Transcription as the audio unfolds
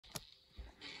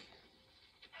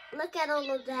Look at all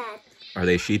of that. Are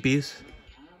they sheepies?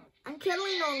 I'm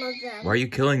killing all of them. Why are you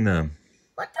killing them?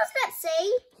 What does that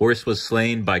say? Horse was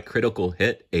slain by critical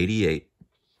hit 88.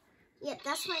 Yeah,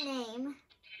 that's my name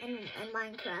in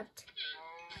Minecraft.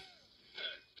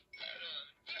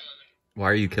 Why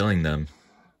are you killing them?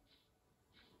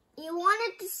 You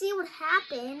wanted to see what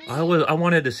happens. I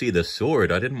wanted to see the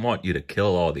sword. I didn't want you to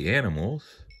kill all the animals.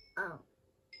 Oh.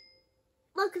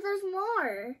 Look, there's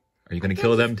more. Are you going to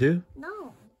kill them too?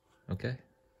 No. Okay.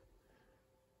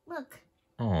 Look.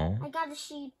 Oh. I got a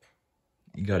sheep.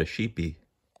 You got a sheepy.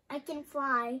 I can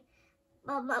fly.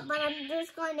 But I'm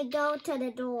just going to go to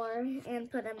the door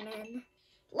and put them in.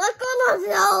 Look at all of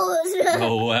those.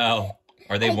 Oh, wow.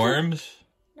 Are they worms?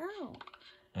 No.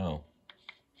 Oh.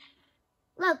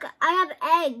 Look, I have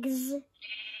eggs.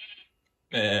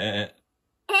 Eh.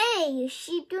 Hey,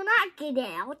 sheep, do not get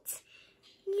out.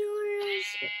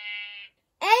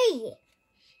 Hey!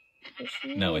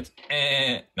 No, it's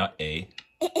not A.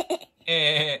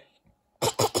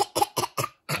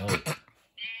 Oh.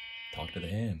 Talk to the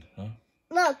hand, huh?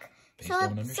 Look, They so don't I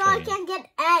understand. can get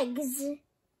eggs.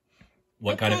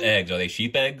 What kind of eggs? Are they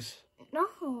sheep eggs?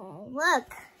 No,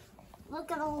 look.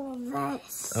 Look at all of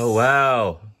this. Oh,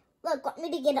 wow. Look, want me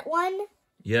to get one?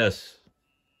 Yes.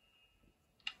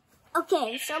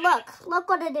 Okay, so look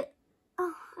what I do.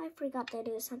 Oh, I forgot to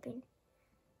do something.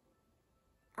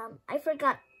 I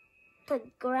forgot to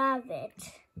grab it.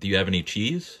 Do you have any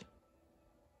cheese?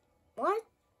 What?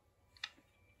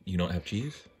 You don't have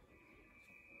cheese?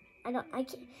 I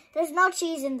can't. There's no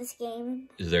cheese in this game.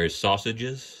 Is there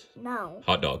sausages? No.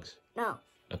 Hot dogs? No.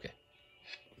 Okay.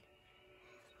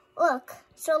 Look.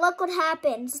 So look what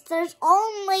happens. There's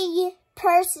only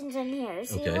persons in here.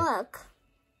 See, Okay. look.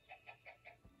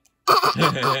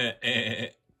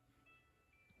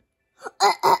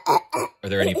 Are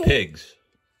there any pigs?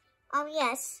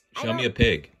 Yes. Show me a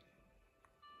pig.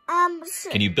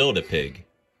 Sure. Can you build a pig?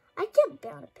 I can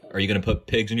build a pig. Are you going to put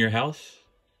pigs in your house?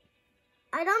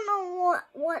 I don't know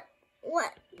what.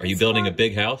 Are you building a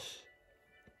big house?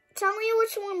 Tell me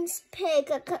which one's pig,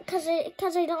 cause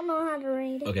I don't know how to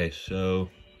read. Okay, so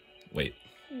wait.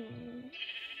 I'm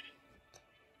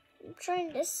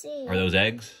trying to see. Are those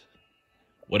eggs?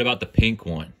 What about the pink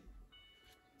one?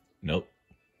 Nope.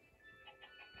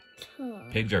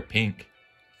 Pigs are pink.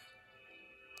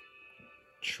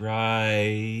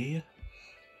 Try.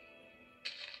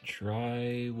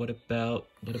 What about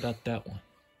that one?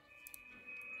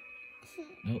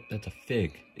 Nope, that's a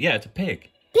fig. Yeah, it's a pig.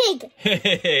 Pig.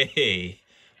 Hey,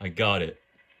 I got it.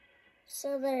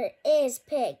 So there is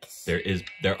pigs.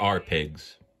 There are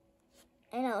pigs.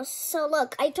 I know. So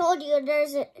look, I told you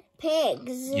there's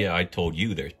pigs. Yeah, I told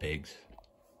you there's pigs.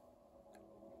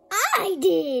 I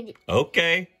did.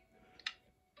 Okay.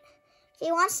 Do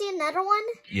you want to see another one?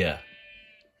 Yeah.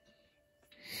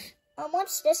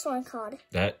 What's this one called?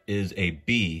 That is a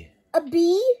bee. A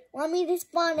bee? Want me to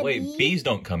spawn a bee? Wait, bees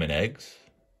don't come in eggs.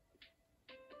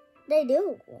 They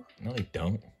do. No, they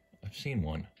don't. I've seen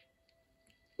one.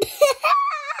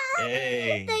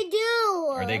 Hey. They do.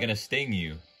 Are they gonna sting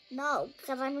you? No,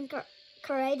 because I'm in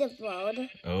creative mode.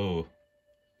 Oh.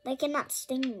 They cannot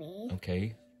sting me.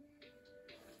 Okay.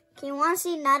 Okay, you want to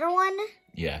see another one?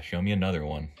 Yeah, show me another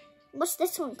one. What's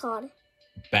this one called?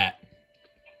 Bat.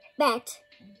 Bat.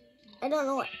 I don't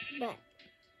know what bat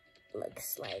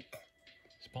looks like.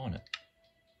 Spawn it.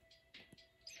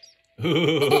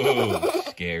 Ooh,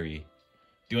 scary.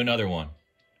 Do another one.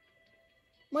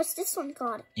 What's this one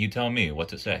called? You tell me.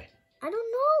 What's it say? I don't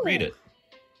know. Read it.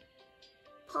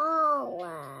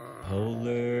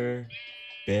 Polar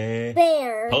bear.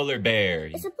 bear. Polar bear.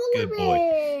 It's a polar Good bear. boy.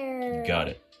 You got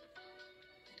it.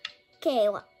 Okay,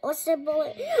 what's the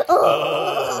polar?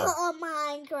 Oh,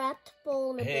 Minecraft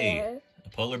polar Hey, bear. a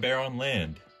polar bear on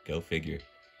land. Go figure.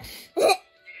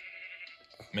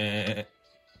 Meh.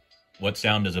 What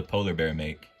sound does a polar bear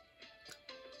make?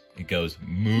 It goes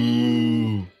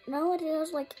moo. No, it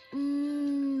goes like.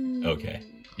 Okay,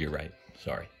 you're right.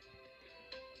 Sorry.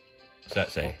 What's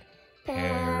that say?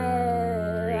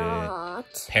 Parrot.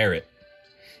 Parrot.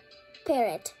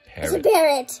 Parrot. It's a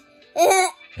Parrot. parrot.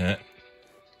 Huh?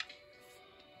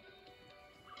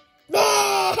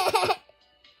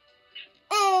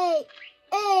 Hey,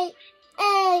 hey,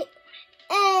 hey, hey,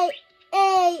 hey,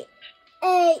 hey,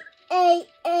 hey, hey,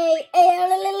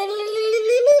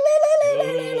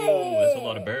 Ooh, that's a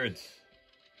lot of birds.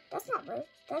 That's not birds.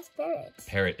 That's parrots.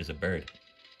 Parrot is a bird.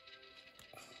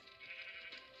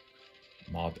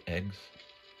 Mob eggs.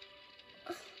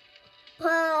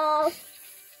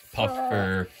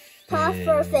 Puffer fish.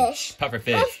 Pufferfish.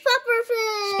 Pufferfish.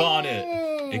 Pufferfish. Spawn it.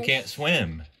 It can't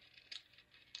swim.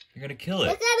 You're gonna kill it.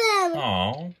 Look at him.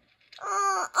 Aw.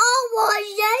 What?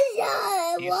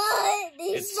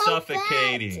 It's so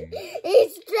suffocating. Fat.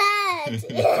 It's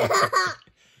fat.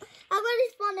 I'm gonna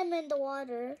spawn him in the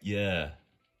water. Yeah.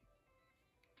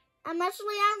 I'm gonna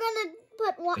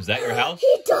put one. Is that your house?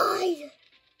 He died.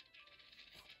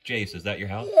 Jace, is that your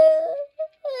house?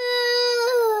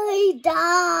 He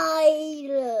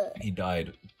died. He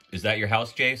died. Is that your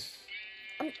house, Jace?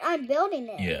 I'm building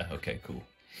it. Yeah, okay, cool.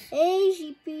 Hey,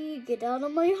 sheepy, get out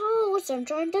of my house. I'm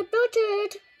trying to build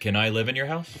it. Can I live in your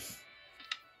house?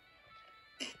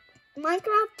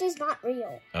 Minecraft is not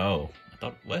real. Oh, I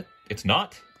thought, what? It's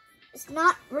not? It's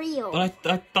not real. But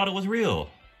I thought it was real.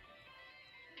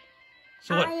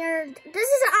 So what? Iron. This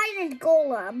is an iron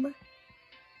golem.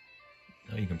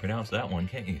 Oh, you can pronounce that one,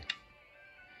 can't you?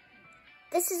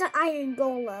 This is an iron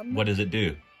golem. What does it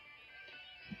do?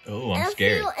 Oh, I'm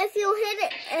scared. If you hit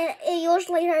it, it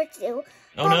usually hurts you.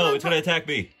 Oh no, it's gonna attack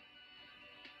me.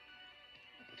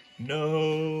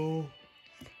 No.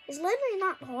 It's literally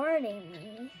not hurting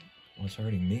me. What's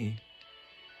hurting me?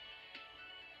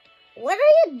 What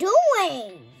are you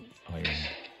doing? Iron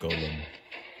golem.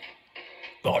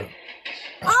 God.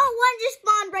 Oh, one just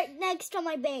spawned right next to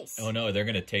my base. Oh no, they're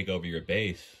gonna take over your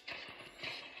base.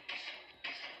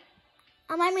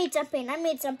 I made something.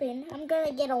 I'm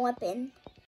gonna get a weapon.